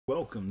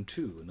Welcome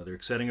to another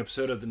exciting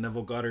episode of the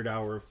Neville Goddard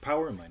Hour of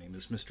Power. My name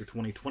is Mr.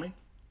 2020,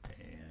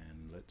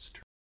 and let's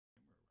turn.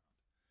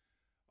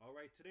 All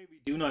right, today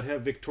we do not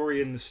have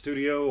Victoria in the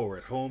studio or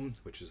at home,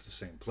 which is the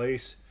same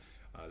place.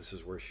 This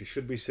is where she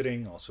should be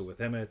sitting, also with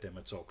Emmett.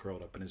 Emmett's all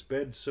curled up in his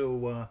bed,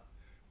 so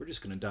we're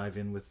just going to dive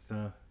in with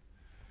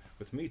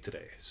me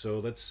today. So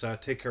let's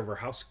take care of our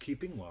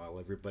housekeeping while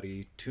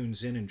everybody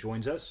tunes in and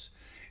joins us.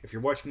 If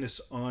you're watching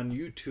this on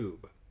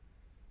YouTube,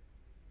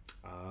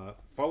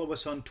 follow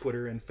us on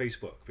Twitter and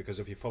Facebook, because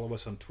if you follow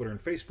us on Twitter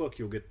and Facebook,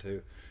 you'll get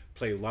to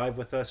play live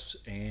with us.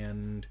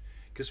 And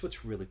guess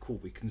what's really cool?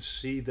 We can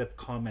see the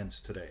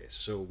comments today.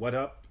 So what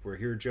up? We're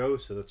here, Joe,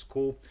 so that's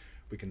cool.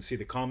 We can see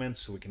the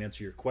comments, so we can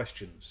answer your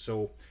questions.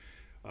 So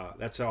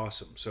that's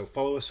awesome. So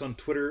follow us on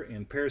Twitter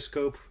and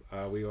Periscope.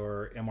 We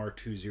are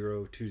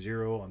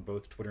MR2020 on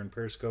both Twitter and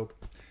Periscope.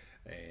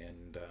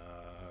 And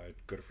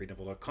go to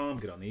freeneville.com,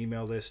 get on the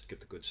email list, get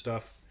the good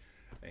stuff,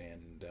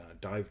 and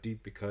dive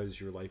deep, because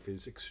your life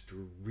is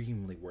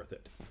extremely worth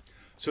it.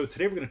 So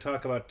today we're going to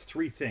talk about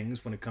three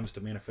things when it comes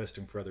to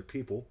manifesting for other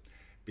people,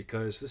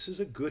 because this is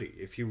a goodie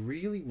if you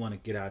really want to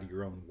get out of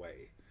your own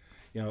way.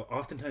 You know,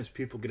 oftentimes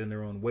people get in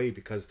their own way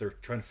because they're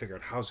trying to figure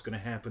out how it's going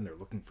to happen. They're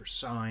looking for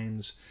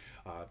signs.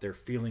 They're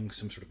feeling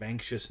some sort of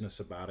anxiousness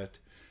about it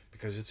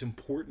because it's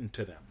important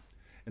to them.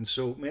 And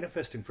so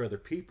manifesting for other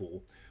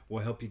people will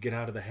help you get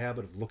out of the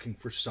habit of looking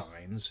for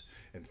signs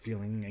and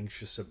feeling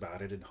anxious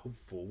about it and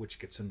hopeful, which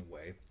gets in the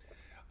way.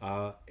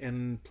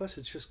 And plus,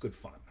 it's just good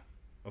fun.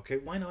 Okay,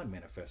 why not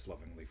manifest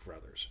lovingly for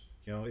others?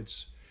 You know,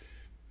 it's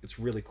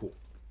really cool.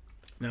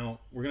 Now,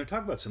 we're going to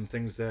talk about some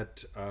things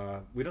that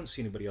we don't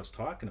see anybody else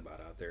talking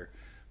about out there,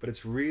 but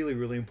it's really,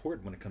 really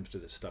important when it comes to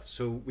this stuff.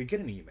 So we get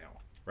an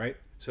email, right?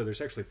 So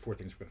there's actually four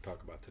things we're going to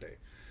talk about today.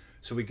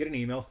 So we get an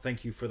email.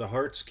 Thank you for the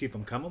hearts. Keep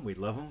them coming. We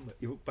love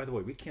them. By the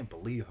way, we can't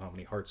believe how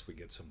many hearts we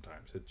get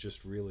sometimes. It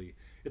just really,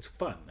 it's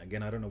fun.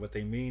 Again, I don't know what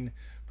they mean,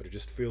 but it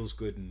just feels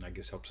good, and I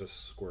guess helps us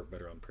score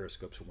better on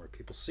Periscope so more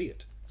people see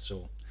it.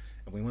 So,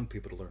 and we want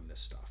people to learn this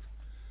stuff.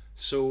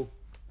 So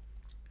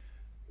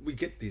we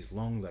get these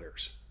long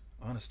letters.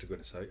 Honest to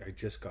goodness, I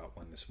just got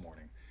one this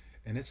morning,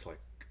 and it's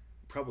like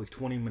probably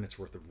 20 minutes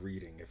worth of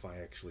reading if I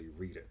actually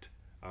read it.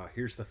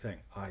 Here's the thing,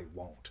 I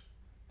won't.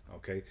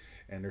 Okay,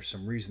 and there's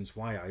some reasons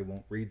why I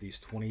won't read these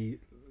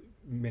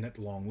 20-minute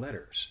long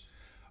letters.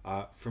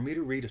 For me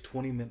to read a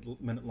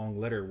 20-minute long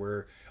letter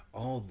where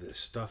all this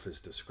stuff is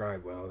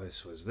described, well,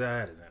 this was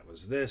that, and that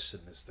was this,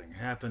 and this thing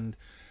happened.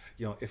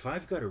 You know, if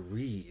I've got to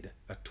read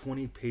a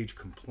 20-page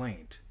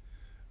complaint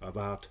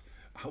about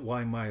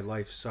why my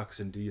life sucks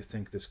and do you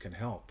think this can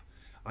help,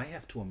 I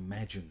have to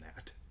imagine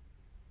that.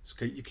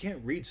 Okay, you can't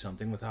read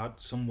something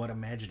without somewhat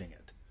imagining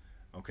it.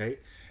 Okay,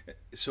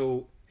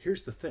 so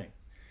here's the thing.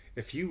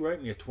 If you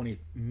write me a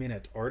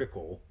 20-minute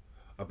article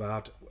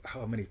about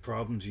how many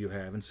problems you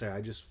have and say,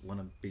 I just want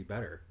to be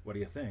better, what do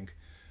you think?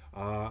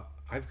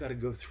 I've got to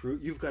go through,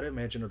 you've got to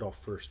imagine it all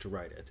first to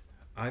write it.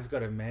 I've got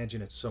to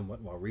imagine it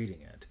somewhat while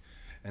reading it.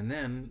 And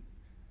then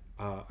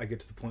I get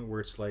to the point where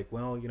it's like,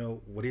 well, you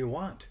know, what do you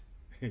want?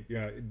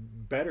 Yeah,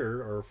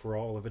 better, or for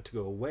all of it to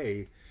go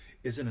away,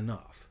 isn't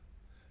enough.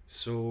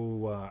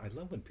 So I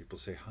love when people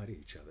say hi to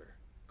each other.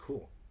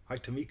 Cool. Hi,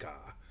 Tamika.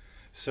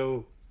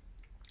 So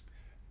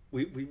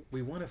we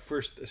want to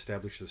first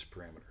establish this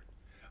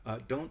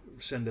parameter. Don't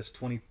send us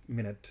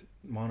 20-minute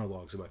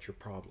monologues about your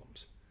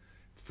problems.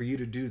 For you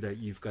to do that,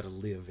 you've got to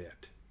live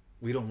it.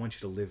 We don't want you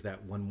to live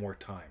that one more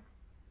time.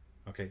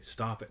 Okay,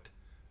 stop it.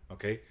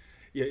 Okay,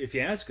 yeah. If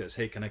you ask us,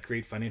 hey, can I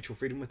create financial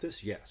freedom with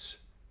this? Yes.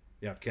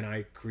 Yeah. Can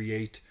I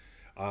create?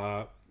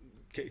 Can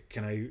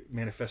I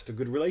manifest a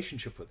good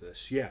relationship with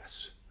this?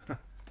 Yes.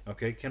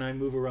 Okay. Can I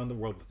move around the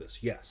world with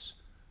this? Yes.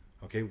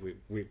 Okay.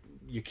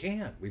 You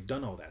can. We've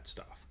done all that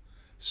stuff.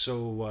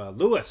 So,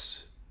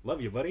 Lewis, love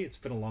you, buddy. It's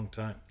been a long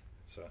time.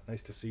 So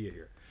nice to see you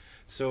here.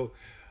 So,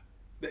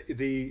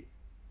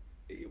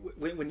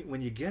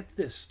 when you get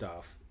this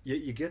stuff,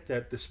 you get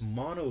that this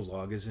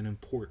monologue isn't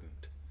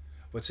important.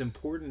 What's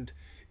important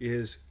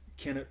is,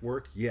 can it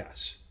work?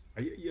 Yes.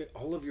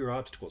 All of your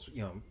obstacles,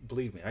 you know,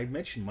 believe me, I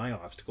mentioned my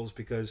obstacles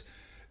because,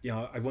 you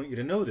know, I want you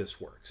to know this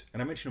works.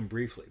 And I mentioned them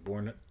briefly.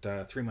 Born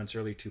at 3 months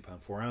early, 2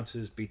 pounds 4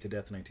 ounces, beat to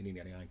death in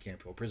 1989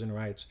 Camp Hill prison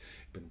riots,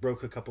 been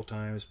broke a couple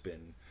times,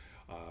 been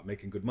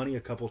making good money a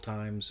couple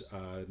times.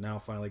 Now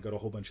finally got a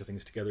whole bunch of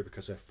things together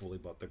because I fully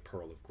bought the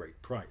pearl of great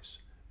price.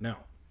 Now,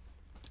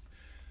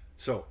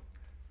 so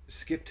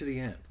skip to the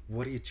end.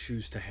 What do you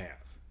choose to have?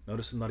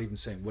 Notice I'm not even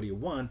saying what do you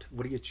want.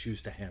 What do you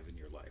choose to have in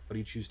your life? What do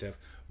you choose to have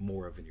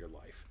more of in your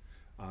life?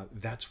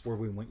 That's where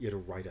we want you to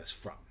write us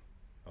from.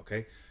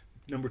 Okay?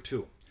 Number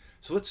 2.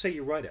 So let's say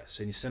you write us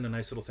and you send a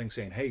nice little thing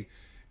saying, hey,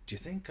 do you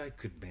think I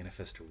could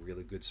manifest a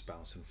really good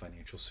spouse and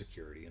financial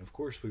security? And of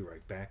course we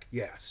write back,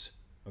 yes.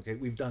 Okay,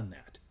 we've done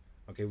that.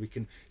 Okay, we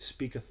can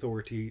speak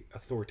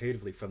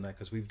authoritatively from that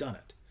because we've done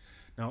it.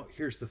 Now,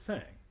 here's the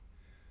thing.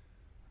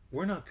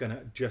 We're not going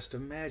to just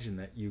imagine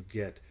that you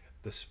get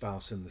the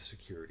spouse and the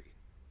security.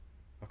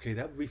 Okay,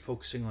 that would be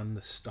focusing on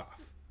the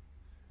stuff.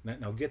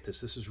 Now get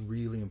this is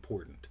really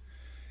important.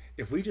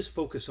 if we just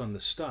focus on the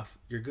stuff,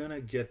 you're going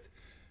to get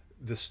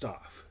the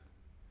stuff.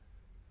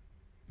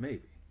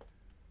 Maybe.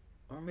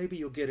 Or maybe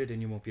you'll get it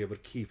and you won't be able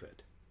to keep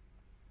it.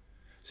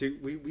 See,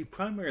 we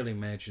primarily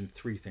imagine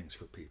three things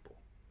for people.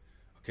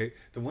 Okay,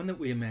 the one that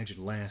we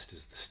imagine last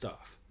is the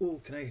stuff.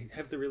 Oh, can I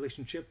have the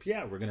relationship?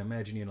 Yeah, we're going to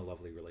imagine you in a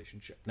lovely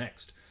relationship.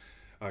 Next,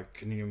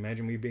 can you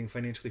imagine me being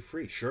financially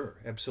free? Sure,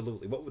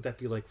 absolutely. What would that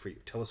be like for you?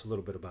 Tell us a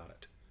little bit about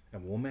it.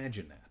 And we'll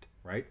imagine that,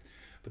 right?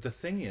 But the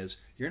thing is,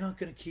 you're not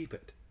going to keep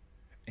it.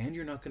 And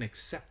you're not going to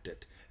accept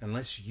it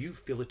unless you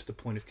feel it to the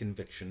point of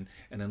conviction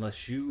and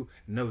unless you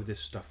know this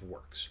stuff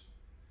works.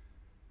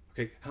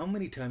 Okay, how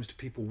many times do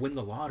people win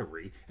the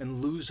lottery and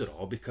lose it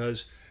all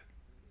because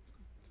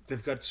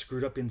they've got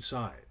screwed up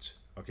insides?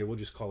 Okay, we'll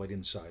just call it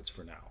insides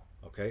for now,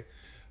 okay?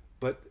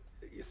 But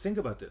think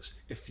about this.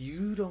 If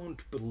you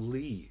don't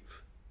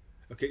believe,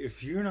 okay,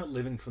 if you're not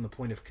living from the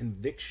point of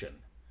conviction,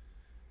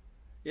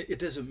 it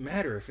doesn't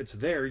matter if it's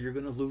there, you're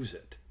going to lose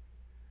it.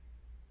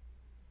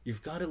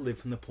 You've got to live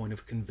from the point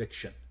of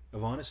conviction,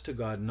 of honest to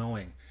God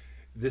knowing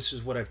this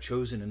is what I've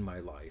chosen in my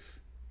life.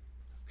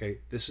 Okay,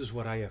 this is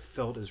what I have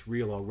felt is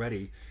real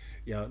already.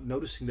 Yeah,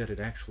 noticing that it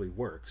actually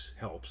works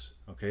helps.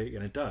 Okay,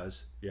 and it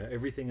does. Yeah,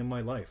 everything in my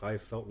life I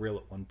have felt real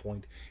at one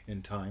point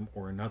in time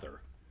or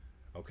another.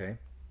 Okay,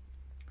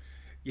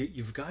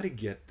 you've got to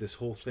get this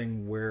whole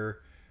thing where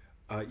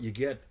you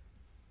get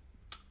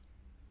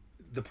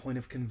the point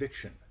of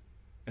conviction.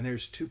 And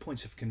there's 2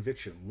 points of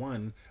conviction.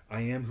 One,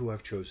 I am who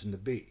I've chosen to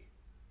be.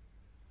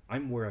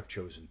 I'm where I've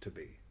chosen to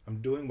be.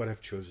 I'm doing what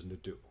I've chosen to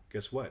do.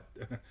 Guess what?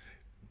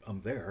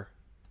 I'm there.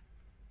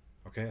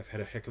 Okay, I've had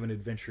a heck of an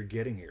adventure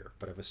getting here,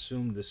 but I've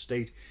assumed the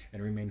state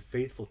and remained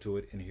faithful to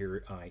it, and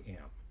here I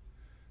am.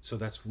 So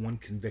that's one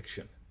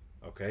conviction.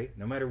 Okay,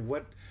 no matter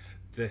what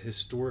the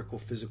historical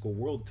physical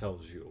world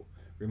tells you,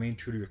 remain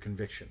true to your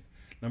conviction.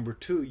 Number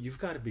 2, you've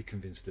got to be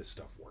convinced this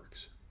stuff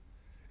works.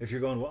 If you're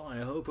going, well, I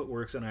hope it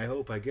works and I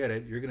hope I get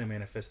it, you're going to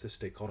manifest this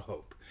state called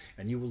hope.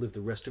 And you will live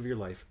the rest of your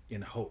life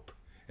in hope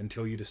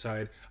until you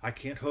decide, I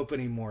can't hope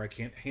anymore, I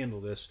can't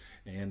handle this,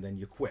 and then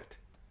you quit.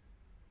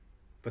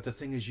 But the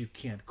thing is, you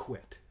can't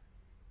quit.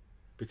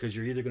 Because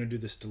you're either going to do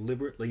this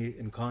deliberately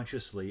and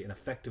consciously and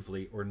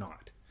effectively or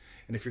not.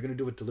 And if you're going to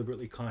do it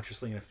deliberately,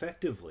 consciously, and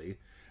effectively,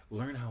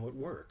 learn how it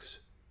works.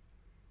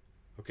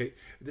 Okay,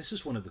 this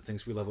is one of the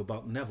things we love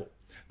about Neville.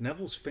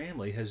 Neville's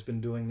family has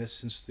been doing this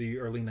since the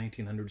early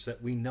 1900s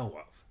that we know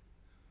of.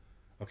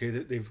 Okay,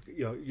 they've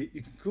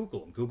you can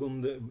Google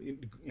them.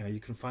 You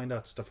can find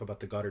out stuff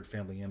about the Goddard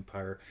family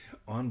empire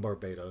on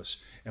Barbados.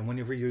 And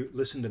whenever you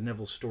listen to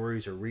Neville's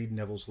stories or read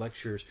Neville's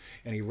lectures,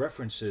 and he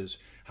references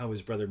how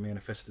his brother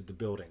manifested the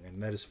building,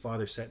 and that his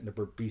father sat in the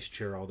Berbice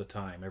chair all the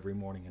time every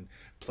morning and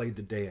played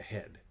the day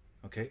ahead.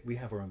 Okay, we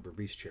have our own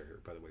Berbice chair here,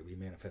 by the way. We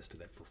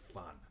manifested that for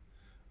fun.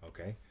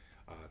 Okay.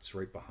 It's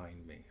right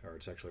behind me, or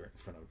it's actually right in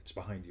front of, it's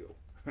behind you,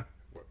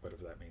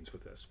 whatever that means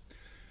with this.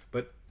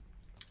 But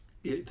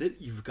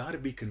you've got to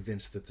be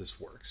convinced that this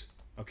works,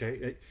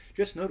 okay?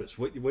 Just notice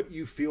what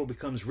you feel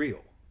becomes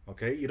real,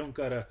 okay? You don't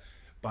got to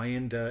buy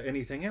into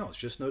anything else.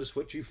 Just notice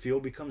what you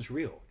feel becomes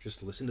real.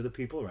 Just listen to the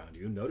people around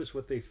you. Notice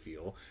what they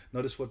feel.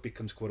 Notice what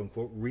becomes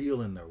quote-unquote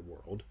real in their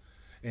world.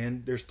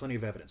 And there's plenty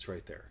of evidence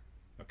right there,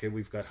 okay?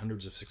 We've got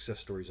hundreds of success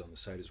stories on the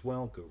site as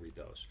well. Go read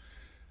those.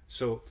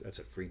 So that's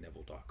at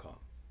freeneville.com.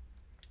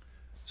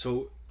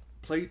 So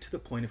play to the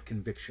point of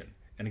conviction.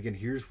 And again,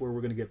 here's where we're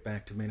going to get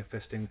back to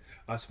manifesting,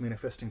 us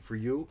manifesting for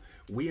you.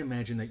 We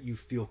imagine that you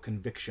feel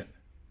conviction.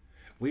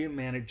 We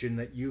imagine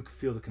that you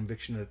feel the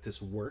conviction that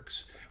this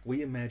works.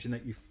 We imagine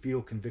that you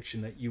feel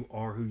conviction that you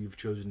are who you've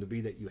chosen to be,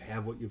 that you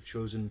have what you've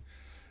chosen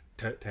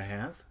to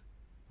have.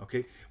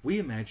 Okay? We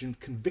imagine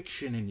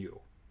conviction in you.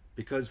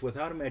 Because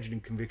without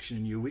imagining conviction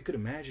in you, we could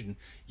imagine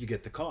you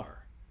get the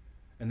car.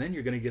 And then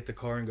you're going to get the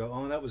car and go,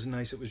 oh, that was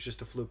nice. It was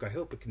just a fluke. I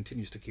hope it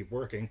continues to keep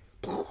working.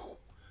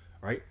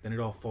 Right? Then it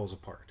all falls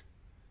apart.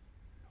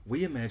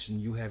 We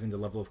imagine you having the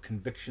level of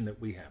conviction that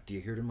we have. Do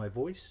you hear it in my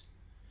voice?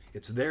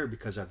 It's there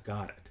because I've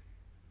got it.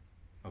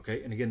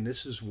 Okay? And again,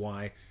 this is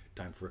why,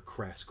 time for a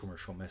crass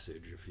commercial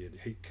message. If you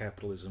hate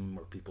capitalism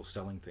or people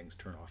selling things,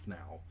 turn off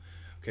now.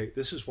 Okay?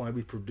 This is why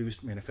we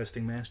produced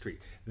Manifesting Mastery.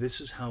 This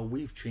is how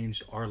we've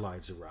changed our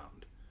lives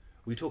around.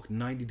 We took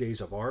 90 days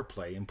of our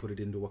play and put it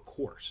into a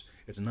course.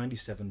 It's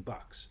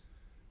 $97.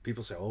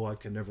 People say, oh, I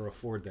can never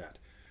afford that.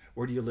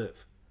 Where do you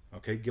live?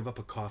 Okay, give up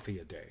a coffee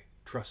a day.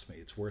 Trust me,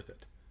 it's worth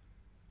it.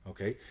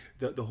 Okay,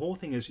 the whole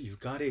thing is you've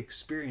got to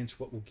experience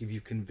what will give you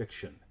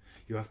conviction.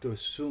 You have to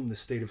assume the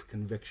state of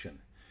conviction.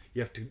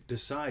 You have to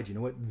decide, you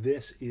know what,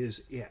 this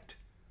is it.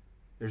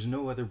 There's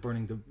no other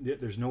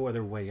there's no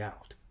other way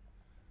out.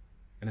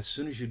 And as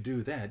soon as you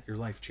do that, your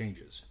life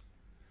changes.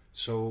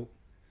 So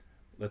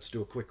let's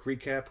do a quick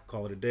recap,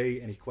 call it a day.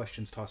 Any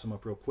questions, toss them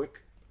up real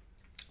quick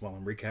while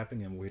I'm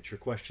recapping, and we'll hit your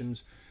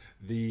questions.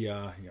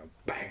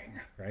 Bang,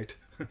 right?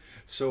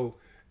 So,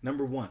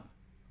 number 1,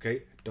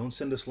 Okay, don't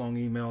send us long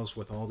emails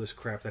with all this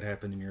crap that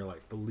happened in your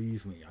life.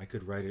 Believe me, I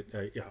could write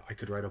it. Yeah, I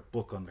could write a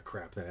book on the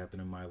crap that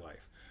happened in my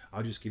life.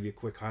 I'll just give you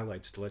quick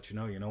highlights to let you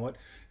know. You know what?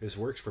 This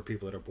works for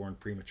people that are born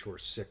premature,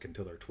 sick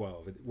until they're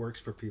 12. It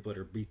works for people that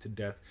are beat to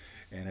death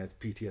and have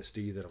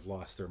PTSD, that have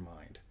lost their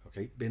mind.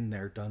 Okay, been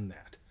there, done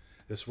that.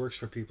 This works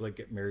for people that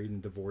get married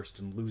and divorced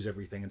and lose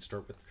everything and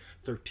start with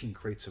 13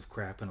 crates of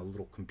crap and a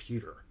little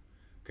computer.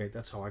 Okay,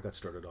 that's how I got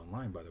started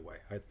online, by the way.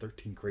 I had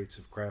 13 crates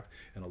of crap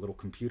and a little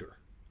computer.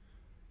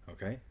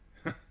 Okay,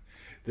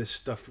 this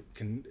stuff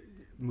can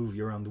move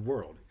you around the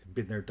world.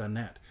 Been there, done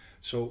that.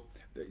 So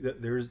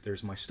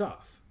there's my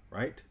stuff,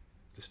 right?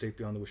 The state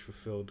beyond the wish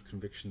fulfilled,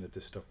 conviction that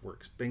this stuff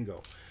works.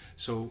 Bingo.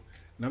 So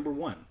number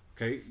one,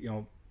 okay,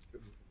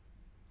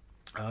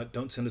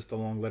 don't send us the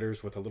long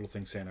letters with a little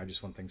thing saying I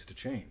just want things to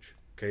change.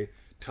 Okay,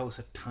 tell us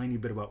a tiny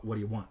bit about what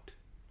do you want,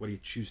 what do you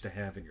choose to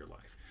have in your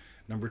life.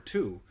 Number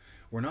two,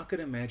 we're not going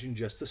to imagine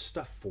just the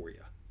stuff for you.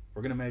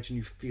 We're going to imagine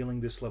you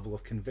feeling this level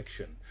of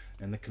conviction,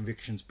 and the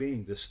convictions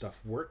being this stuff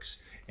works,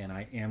 and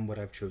I am what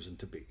I've chosen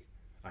to be.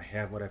 I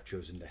have what I've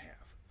chosen to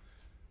have.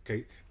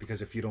 Okay?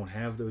 Because if you don't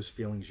have those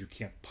feelings, you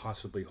can't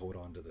possibly hold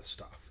on to this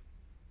stuff.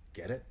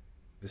 Get it?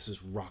 This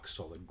is rock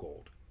solid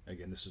gold.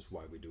 Again, this is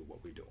why we do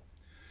what we do.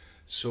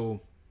 So,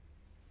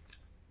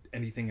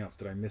 anything else?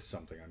 Did I miss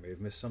something? I may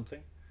have missed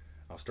something.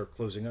 I'll start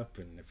closing up,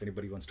 and if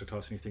anybody wants to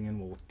toss anything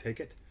in, we'll take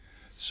it.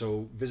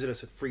 So visit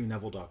us at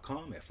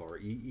freeneville.com,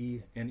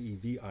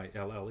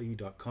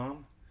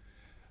 FREENEVILLE.com.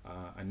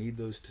 I need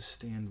those to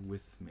stand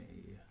with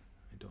me.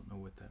 I don't know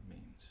what that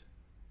means.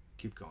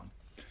 Keep going.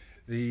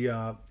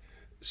 Visit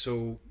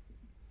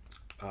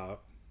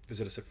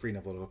us at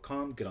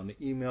freeneville.com. Get on the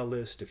email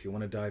list. If you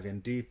want to dive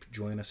in deep,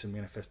 join us in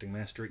Manifesting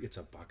Mastery. It's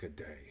 $1 a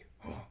day.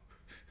 Oh,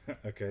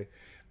 okay.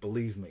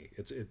 Believe me,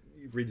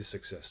 read the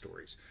success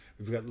stories.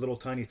 We've got little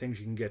tiny things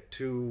you can get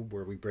too,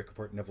 where we break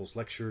apart Neville's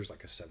lectures,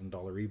 like a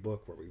 $7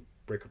 ebook, where we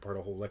break apart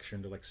a whole lecture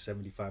into like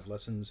 75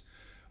 lessons.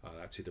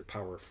 That's either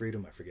Power of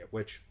Freedom, I forget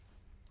which,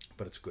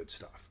 but it's good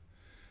stuff.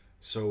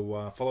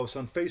 So follow us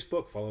on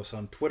Facebook, follow us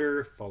on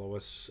Twitter, follow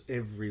us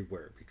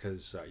everywhere,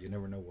 because you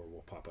never know where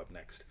we'll pop up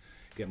next.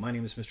 Again, my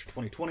name is Mr.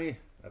 2020.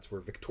 That's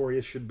where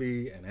Victoria should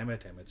be, and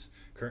Emmett's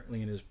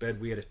currently in his bed.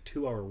 We had a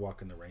 2-hour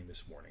walk in the rain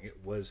this morning. It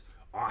was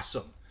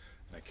awesome.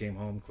 I came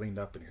home, cleaned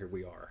up, and here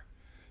we are.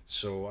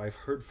 So I've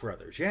heard for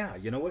others. Yeah,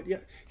 you know what? Yeah,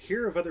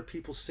 hear of other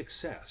people's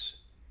success.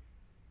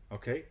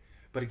 Okay?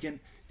 But again,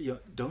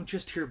 don't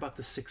just hear about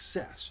the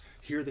success.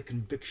 Hear the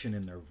conviction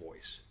in their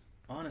voice.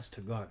 Honest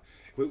to God.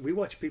 We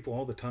watch people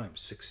all the time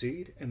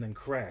succeed and then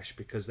crash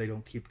because they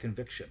don't keep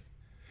conviction.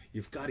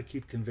 You've got to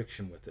keep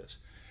conviction with this.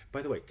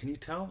 By the way, can you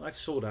tell? I've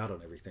sold out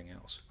on everything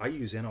else. I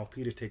use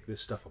NLP to take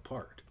this stuff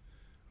apart.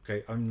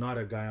 Okay, I'm not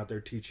a guy out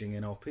there teaching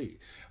NLP.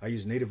 I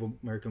use Native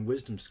American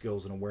wisdom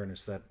skills and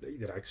awareness that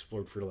I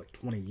explored for like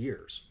 20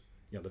 years.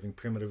 Living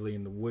primitively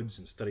in the woods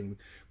and studying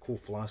cool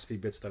philosophy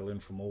bits that I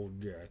learned from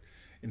old,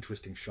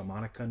 interesting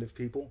shamanic kind of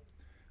people.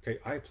 Okay,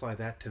 I apply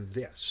that to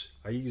this.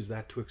 I use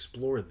that to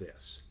explore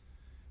this.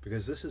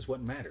 Because this is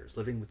what matters,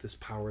 living with this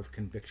power of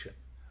conviction.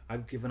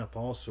 I've given up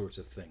all sorts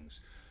of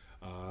things.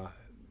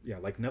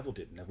 Like Neville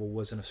did. Neville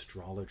was an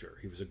astrologer.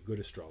 He was a good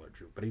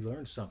astrologer, but he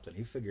learned something.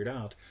 He figured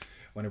out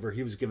whenever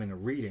he was giving a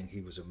reading,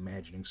 he was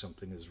imagining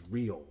something as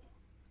real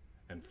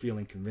and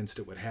feeling convinced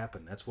it would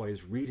happen. That's why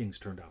his readings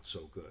turned out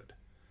so good.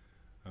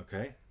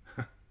 Okay?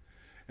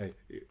 Hey,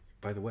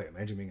 by the way,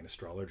 imagine being an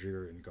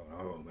astrologer and going,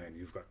 oh man,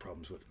 you've got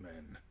problems with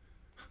men.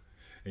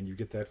 And you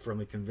get that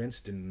firmly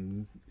convinced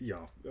and,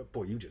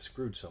 boy, you just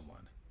screwed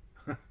someone.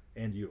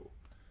 And you.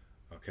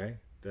 Okay?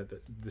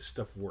 This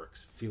stuff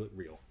works. Feel it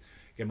real.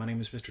 Again, my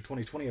name is Mr.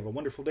 2020. Have a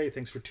wonderful day.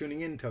 Thanks for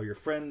tuning in. Tell your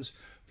friends.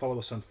 Follow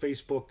us on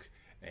Facebook.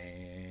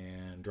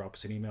 And drop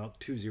us an email,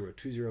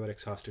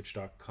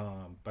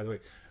 2020@exhostage.com. By the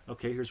way,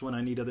 okay, here's one I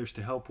need others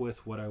to help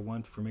with, what I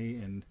want for me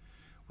and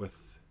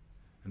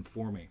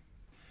for me.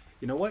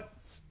 You know what?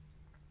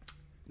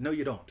 No,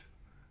 you don't.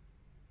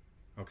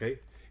 Okay?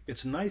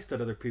 It's nice that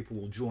other people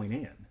will join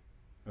in,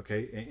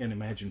 okay, and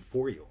imagine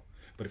for you.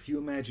 But if you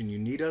imagine you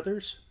need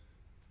others,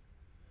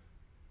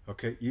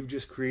 okay, you've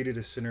just created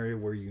a scenario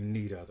where you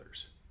need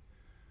others.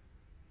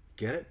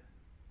 Get it?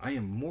 I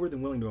am more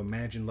than willing to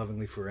imagine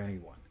lovingly for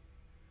anyone.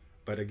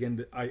 But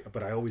again, I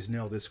always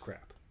nail this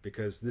crap,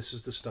 because this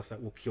is the stuff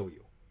that will kill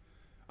you.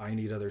 I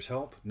need others'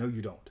 help. No,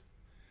 you don't.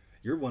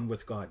 You're one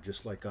with God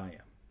just like I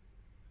am.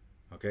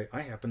 Okay?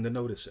 I happen to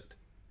notice it.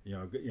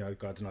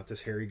 God's not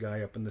this hairy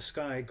guy up in the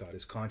sky. God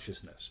is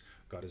consciousness.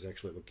 God is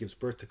actually what gives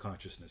birth to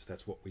consciousness.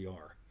 That's what we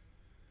are.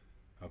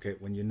 Okay?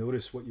 When you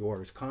notice what you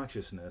are is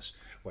consciousness,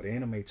 what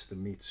animates the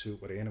meat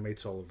suit, what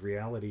animates all of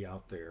reality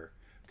out there,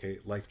 okay,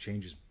 life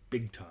changes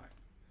big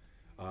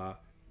time.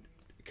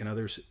 Can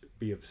others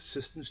be of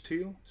assistance to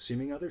you?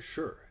 Seeming others?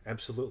 Sure,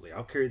 absolutely.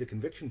 I'll carry the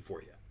conviction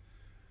for you.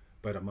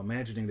 But I'm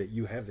imagining that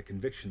you have the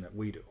conviction that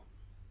we do.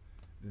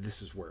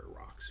 This is where it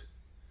rocks.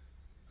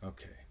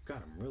 Okay.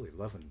 God, I'm really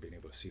loving being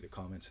able to see the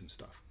comments and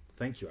stuff.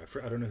 Thank you. I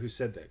don't know who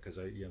said that, because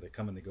they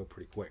come and they go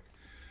pretty quick.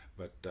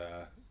 But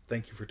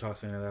thank you for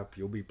tossing that up.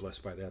 You'll be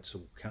blessed by that,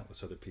 so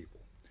countless other people.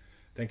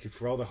 Thank you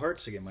for all the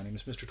hearts. Again, my name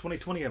is Mr.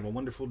 2020. Have a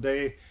wonderful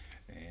day,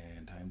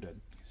 and time to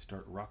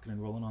start rocking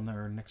and rolling on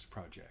our next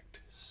project.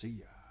 See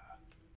ya.